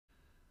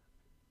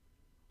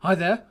Hi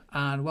there,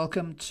 and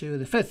welcome to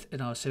the fifth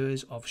in our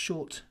series of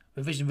short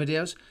revision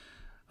videos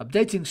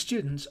updating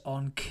students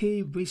on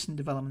key recent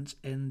developments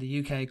in the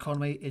UK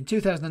economy in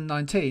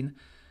 2019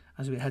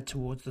 as we head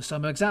towards the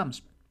summer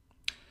exams.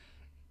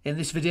 In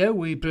this video,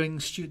 we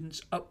bring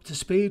students up to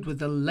speed with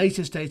the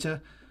latest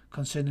data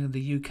concerning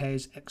the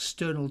UK's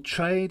external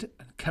trade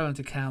and current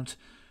account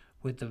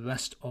with the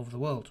rest of the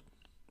world.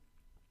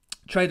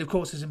 Trade, of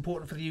course, is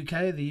important for the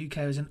UK. The UK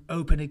is an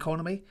open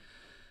economy.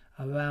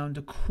 Around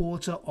a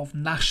quarter of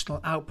national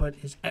output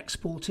is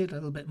exported, a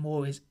little bit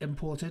more is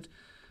imported.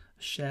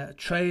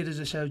 Trade as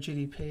a share of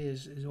GDP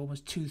is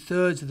almost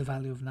 2/3 of the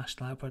value of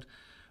national output.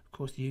 Of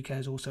course, the UK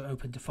is also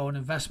open to foreign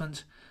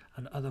investment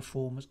and other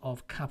forms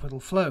of capital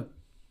flow.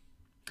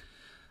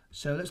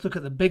 So let's look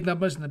at the big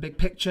numbers and the big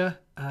picture.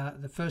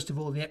 First of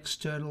all, the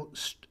external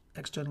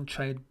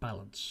trade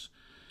balance.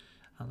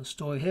 And the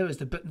story here is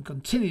that Britain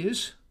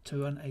continues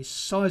to run a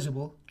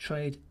sizable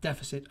trade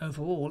deficit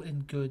overall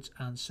in goods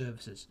and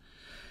services.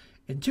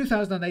 In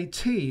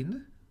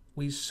 2018,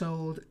 we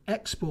sold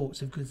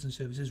exports of goods and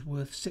services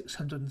worth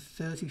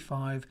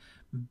 £635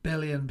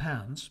 billion.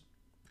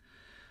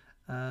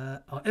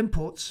 Our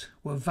imports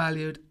were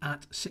valued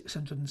at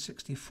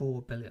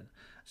 £664 billion.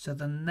 So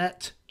the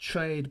net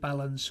trade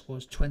balance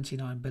was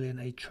 £29 billion,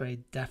 a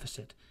trade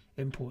deficit,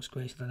 imports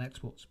greater than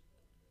exports.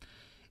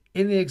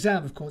 In the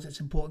exam, of course, it's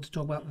important to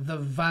talk about the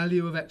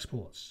value of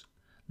exports,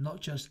 not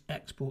just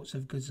exports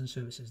of goods and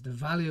services. The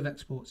value of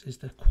exports is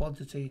the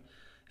quantity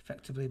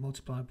effectively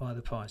multiplied by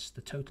the price,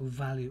 the total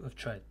value of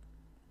trade.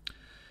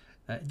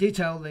 In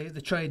detail,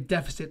 the trade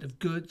deficit of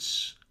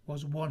goods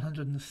was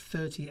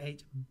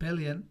 £138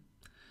 billion.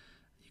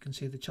 You can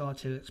see the chart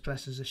here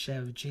expresses a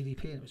share of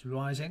GDP and it was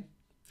rising.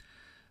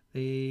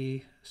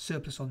 The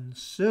surplus on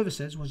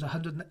services was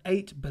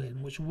 £108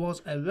 billion, which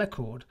was a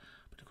record,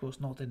 but of course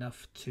not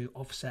enough to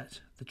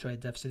offset the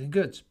trade deficit in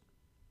goods.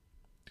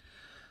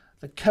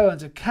 The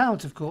current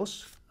account, of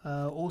course,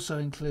 also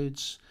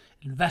includes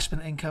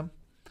investment income,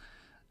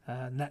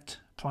 net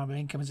primary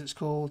income as it's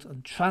called,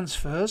 and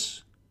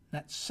transfers,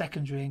 net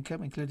secondary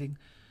income, including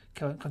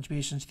current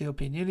contributions to the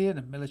European Union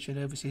and military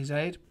and overseas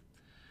aid.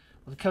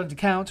 Well, the current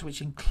account,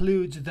 which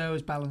includes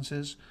those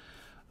balances,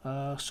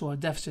 saw a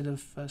deficit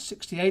of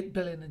 £68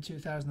 billion in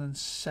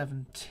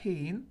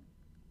 2017,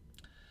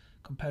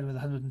 compared with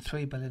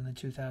 £103 billion in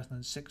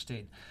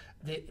 2016.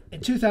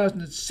 In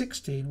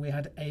 2016, we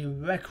had a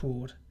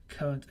record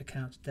current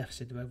account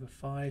deficit of over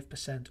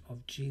 5%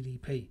 of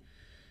GDP.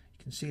 You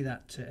can see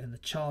that in the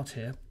chart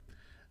here.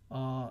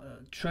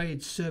 Our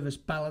trade service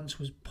balance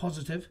was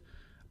positive,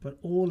 but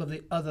all of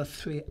the other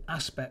three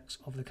aspects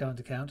of the current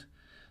account,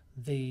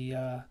 the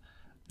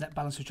net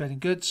balance of trading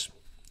goods,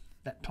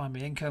 net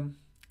primary income,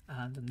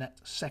 and the net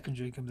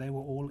secondary income, they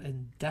were all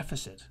in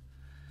deficit.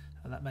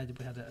 And that meant that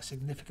we had a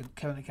significant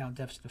current account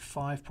deficit of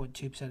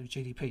 5.2% of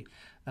GDP.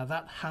 Now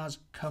that has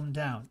come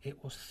down.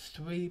 It was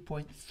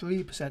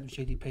 3.3% of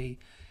GDP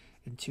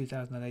in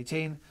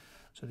 2018.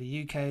 So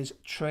the UK's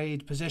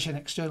trade position,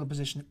 external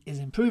position, is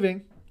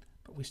improving,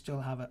 but we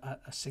still have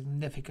a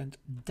significant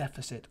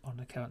deficit on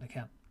the current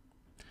account.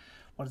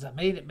 What does that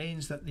mean? It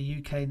means that the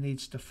UK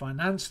needs to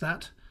finance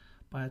that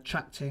by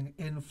attracting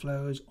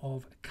inflows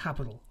of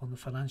capital on the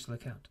financial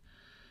account,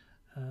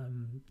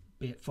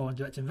 be it foreign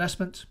direct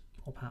investment,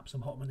 or perhaps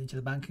some hot money into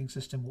the banking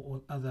system,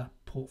 or other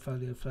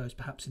portfolio flows,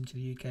 perhaps into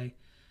the UK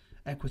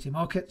equity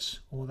markets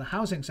or the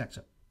housing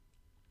sector.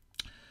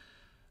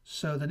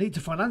 So the need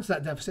to finance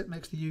that deficit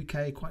makes the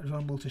UK quite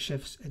vulnerable to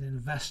shifts in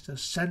investor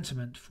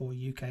sentiment for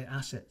UK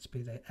assets,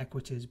 be they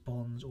equities,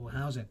 bonds or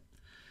housing.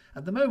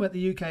 At the moment,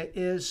 the UK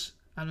is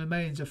and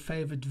remains a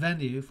favoured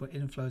venue for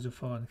inflows of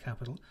foreign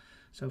capital,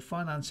 so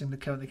financing the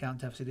current account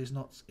deficit is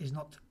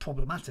not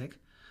problematic.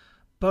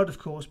 But of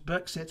course,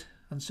 Brexit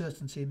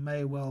uncertainty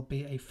may well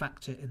be a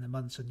factor in the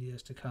months and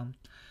years to come,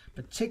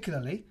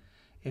 particularly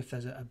if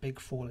there's a big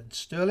fall in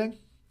sterling,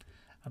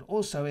 and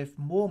also if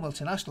more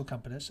multinational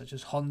companies such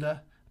as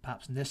Honda,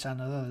 perhaps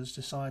Nissan and others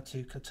decide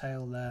to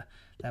curtail their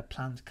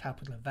planned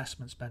capital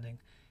investment spending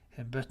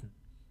in Britain.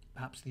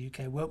 Perhaps the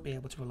UK won't be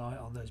able to rely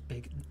on those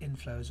big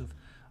inflows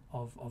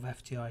of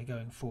FDI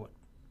going forward.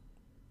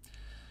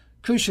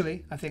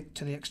 Crucially, I think,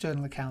 to the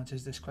external account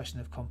is this question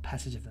of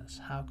competitiveness.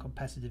 How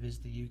competitive is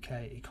the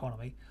UK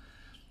economy?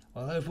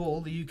 Well,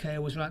 overall, the UK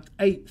was ranked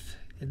 8th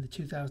in the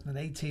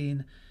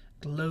 2018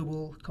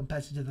 Global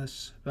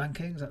Competitiveness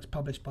Rankings. That's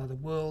published by the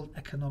World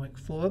Economic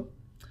Forum.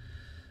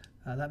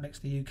 That makes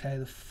the UK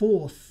the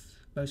 4th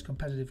most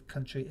competitive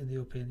country in the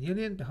European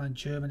Union, behind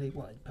Germany,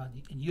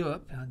 in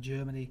Europe, behind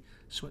Germany,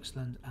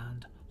 Switzerland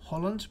and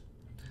Holland.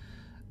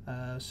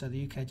 So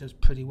the UK does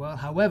pretty well.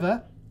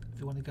 However, if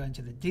you want to go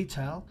into the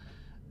detail,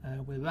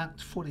 we're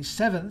ranked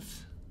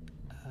 47th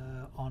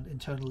on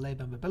internal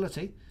labour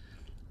mobility.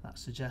 That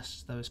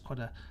suggests there is quite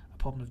a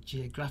problem of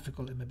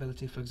geographical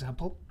immobility, for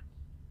example,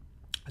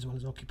 as well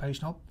as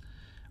occupational.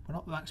 We're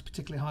not ranked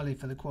particularly highly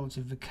for the quality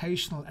of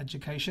vocational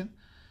education,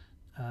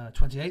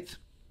 28th.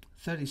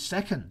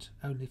 32nd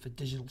only for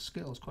digital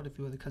skills. Quite a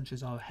few other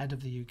countries are ahead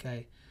of the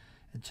UK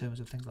in terms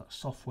of things like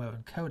software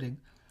and coding.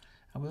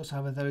 And we also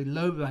have a very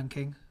low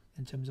ranking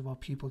in terms of our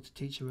pupil to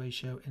teacher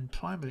ratio in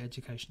primary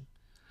education.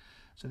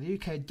 So the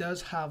UK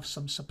does have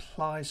some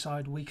supply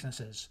side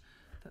weaknesses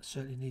that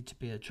certainly need to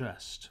be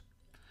addressed.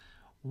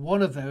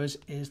 One of those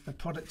is the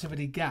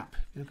productivity gap.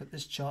 If you look at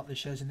this chart, this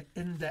shows an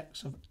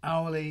index of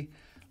hourly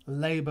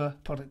labour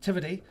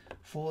productivity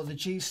for the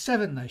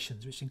G7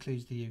 nations, which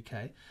includes the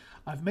UK.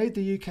 I've made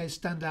the UK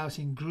stand out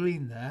in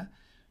green there.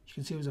 You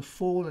can see there was a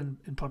fall in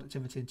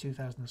productivity in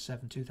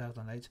 2007,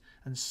 2008,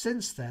 and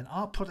since then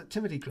our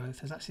productivity growth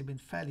has actually been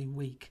fairly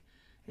weak.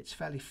 It's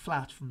fairly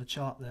flat from the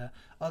chart there.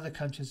 Other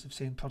countries have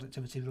seen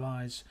productivity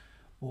rise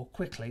more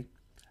quickly,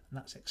 and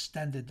that's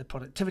extended the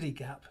productivity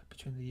gap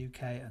between the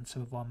UK and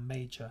some of our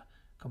major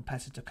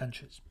competitor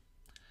countries.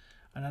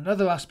 And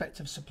another aspect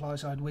of supply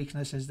side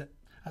weakness is that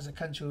as a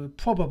country we're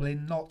probably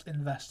not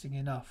investing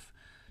enough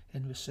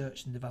in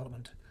research and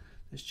development.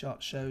 This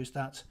chart shows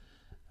that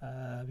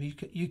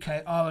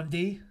UK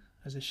R&D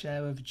as a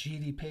share of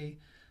GDP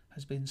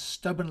has been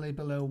stubbornly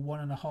below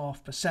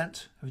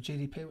 1.5% of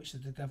GDP, which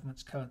is the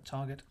government's current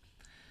target.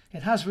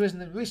 It has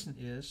risen in recent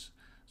years,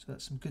 so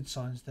that's some good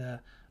signs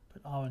there,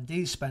 but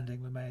R&D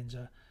spending remains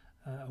a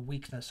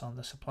weakness on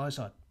the supply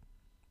side.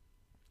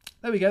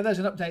 There we go, there's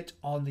an update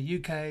on the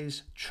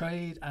UK's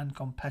trade and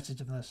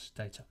competitiveness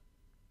data.